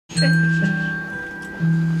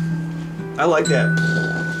I like that.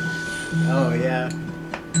 Oh yeah.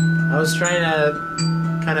 I was trying to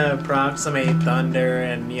kind of approximate thunder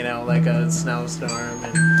and, you know, like a snowstorm.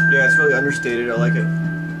 And Yeah, it's really understated. I like it.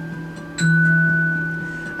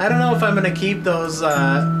 I don't know if I'm gonna keep those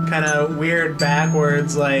kind of weird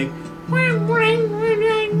backwards like. I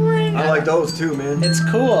like those too, man. It's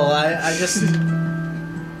cool. I just.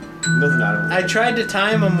 Nothing out of them. I tried to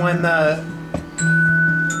time them when the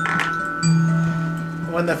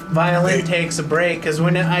violin takes a break, because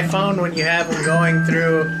I found when you have them going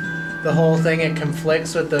through the whole thing, it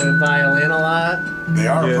conflicts with the violin a lot. They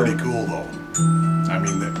are pretty cool though. I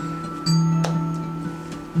mean,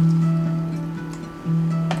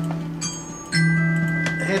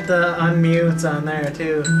 Hit the unmutes on there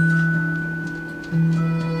too.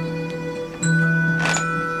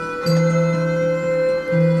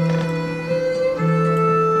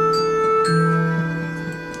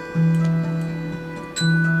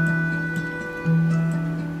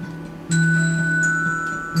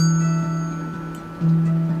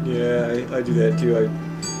 I do that too. I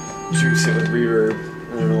juice it with reverb.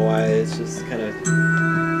 I don't know why. It's just kind of.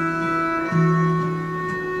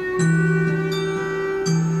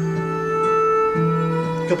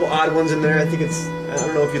 A couple odd ones in there. I think it's. I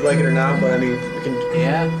don't know if you'd like it or not, but I mean, we can.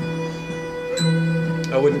 Yeah.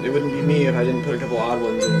 It wouldn't be me if I didn't put a couple odd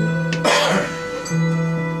ones in.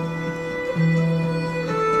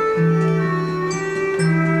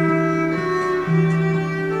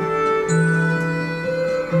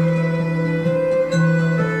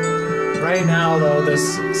 Right now, though,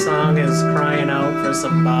 this song is crying out for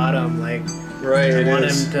some bottom. Like, right, I want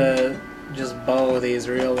him to just bow these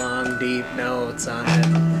real long, deep notes on it.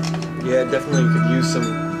 Yeah, definitely could use some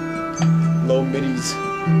low midis.